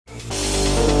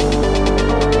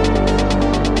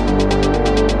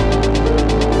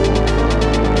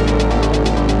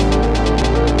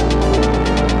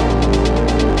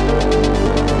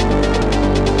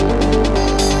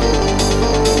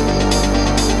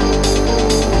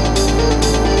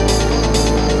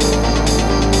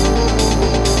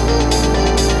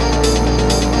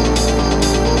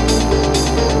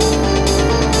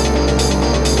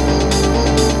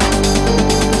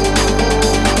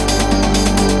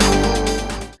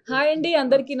Hi అండి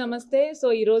అందరికీ నమస్తే. సో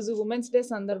ఈ రోజు ఉమెన్స్ డే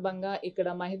సందర్భంగా ఇక్కడ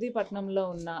మహిదీపట్నంలో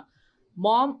ఉన్న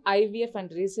మామ్ ఐవీఎఫ్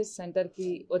అండ్ రీసెర్చ్ సెంటర్కి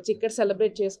వచ్చి ఇక్కడ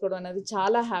సెలబ్రేట్ చేసుకోవడం అనేది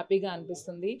చాలా హ్యాపీగా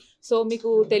అనిపిస్తుంది. సో మీకు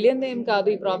తెలియదు ఏం కాదు,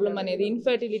 ఈ ప్రాబ్లం అనేది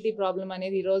ఇన్ఫర్టిలిటీ ప్రాబ్లం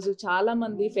అనేది ఈరోజు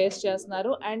చాలామంది ఫేస్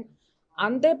చేస్తున్నారు అండ్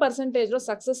అంతే పర్సంటేజ్లో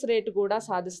సక్సెస్ రేట్ కూడా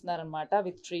సాధిస్తున్నారు అనమాట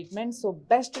with treatment. So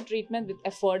best treatment with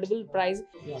affordable price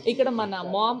ఇక్కడ మన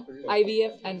మామ్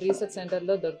ఐవీఎఫ్ అండ్ రీసెర్చ్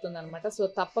సెంటర్లో దొరుకుతుంది అనమాట. సో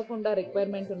తప్పకుండా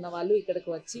రిక్వైర్మెంట్ ఉన్న వాళ్ళు ఇక్కడికి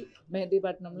వచ్చి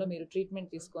మెహదీపట్నంలో మీరు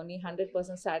ట్రీట్మెంట్ తీసుకొని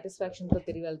 100% సాటిస్ఫాక్షన్తో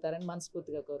తిరిగి వెళ్తారని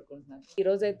మనస్ఫూర్తిగా కోరుకుంటున్నాను.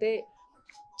 ఈరోజైతే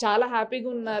చాలా హ్యాపీగా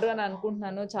ఉన్నారు అని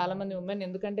అనుకుంటున్నాను చాలామంది ఉమెన్,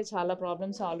 ఎందుకంటే చాలా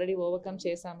ప్రాబ్లమ్స్ ఆల్రెడీ ఓవర్కమ్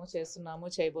చేస్తున్నాము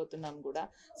చేయబోతున్నాము కూడా.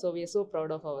 So we are so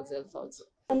proud of our self also.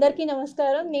 అందరికీ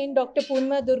నమస్కారం. నేను డాక్టర్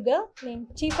పూర్ణిమ దుర్గా. నేను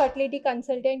chief fertility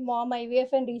consultant ma'am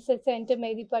IVF and research centre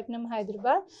Mehdipatnam,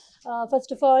 Hyderabad.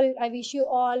 First of all I wish you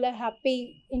all a happy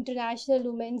international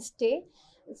women's day.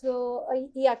 So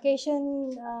ఈ occasion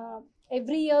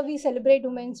every year we celebrate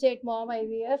Women's Day at Mom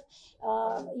IVF.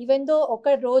 Even though ఒక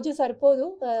రోజు సరిపోదు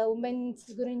women's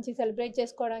గురించి celebrate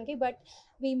చేసుకోవడానికి, but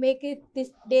we make it this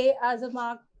day as a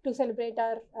mark to celebrate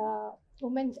our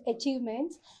women's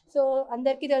achievements. So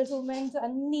అందరికీ తెలుసు women's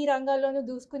అన్ని రంగాల్లోనూ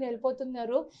దూసుకుని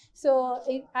వెళ్ళిపోతున్నారు. సో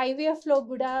ఐవీఎఫ్లో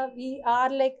కూడా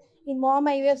we are like in ma'am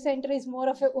IVF centre is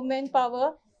more of a women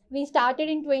power. We started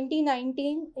in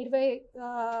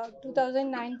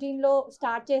 2019లో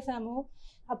start చేసాము.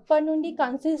 అప్పటి నుండి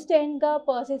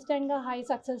పర్సిస్టెంట్గా high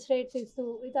success rates ఇస్తూ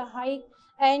with high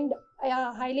and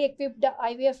highly equipped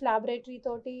IVF laboratory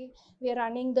తోటి we are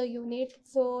running the unit.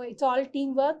 So it's all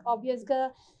team work. ఆబ్వియస్గా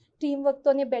team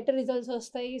వర్క్తోనే better results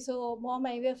వస్తాయి. So ma'am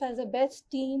IVF has a best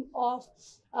team of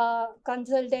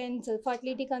consultants,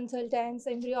 fertility consultants,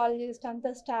 embryologists, and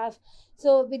the staff. So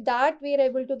with that we are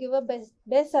able to give a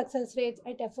best success rates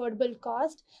at affordable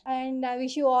cost. And I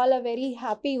wish you all a very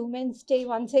happy Women's Day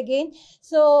once again.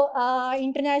 So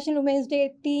International Women's Day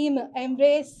team,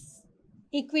 embrace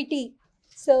equity.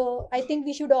 So I think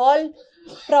we should all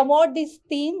promote this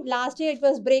theme. Last year it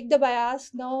was break the bias.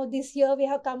 Now this year we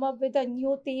have come up with a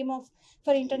new theme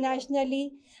for internationally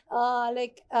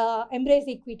embrace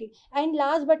equity. And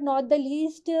last but not the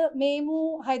least, memu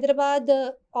Hyderabad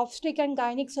Obstetric and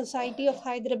Gynec Society of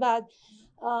Hyderabad,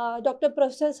 Dr.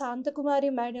 Professor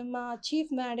Santakumari Madam, Chief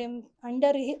Madam,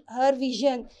 under her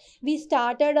vision, we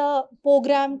started a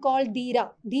program called DIRA.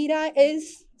 DIRA is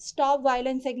Stop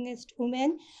Violence Against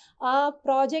Women. ఆ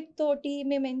project తోటి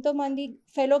మేము ఎంతోమంది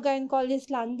fellow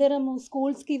గైనకాలజిస్టులు అందరము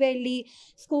స్కూల్స్కి వెళ్ళి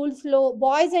స్కూల్స్లో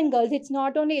boys and girls, it's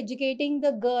not only educating the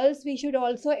girls, we should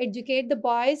also educate the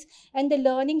boys and the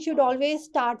learning should always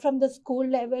start from the school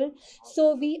level. So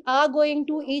we are going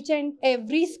to each and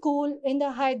every school in the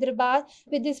Hyderabad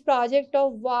with this project of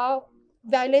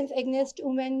violence against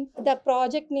women. The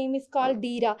project name is called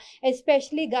DIRA.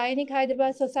 Especially Gynec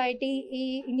Hyderabad Society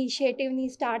initiative ni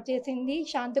start chesindi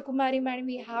Shantakumari madam.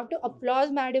 We have to applaud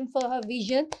madam for her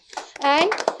vision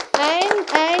and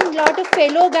lot of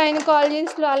fellow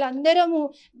gynecologists వాళ్ళందరము.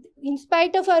 In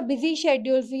spite of our busy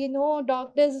schedules, we know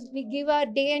doctors, we give our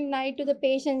day and night to the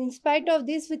patient. In spite of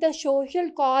this, with a social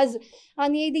cause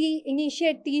అనేది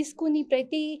initiate తీసుకుని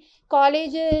ప్రతి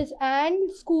colleges and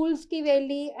స్కూల్స్కి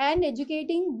వెళ్ళి and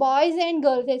educating boys and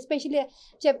girls, especially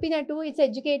చెప్పినట్టు it's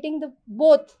educating the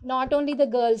both, not only the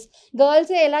girls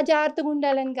ఎలా జాగ్రత్తగా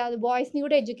ఉండాలని కాదు, బాయ్స్ని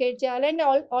కూడా ఎడ్యుకేట్ చేయాలి. అండ్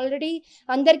ఆల్రెడీ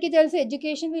అందరికీ తెలుసు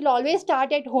education will always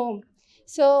start at home.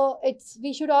 So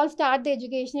we should all start the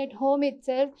education at home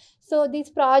itself. So this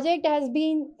project has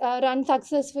been run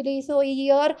successfully. So a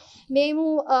year memu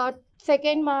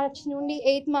 2nd March nundi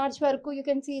 8th March varaku, you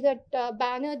can see that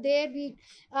banner there. We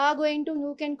are going to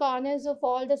nook and corners of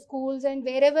all the schools, and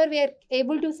wherever we are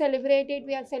able to celebrate it,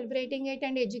 we are celebrating it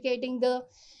and educating the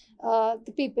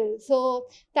people. So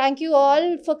thank you all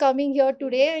for coming here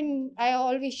today, and I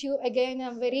all wish you again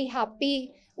a very happy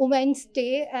Women's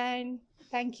Day, and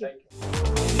thank you.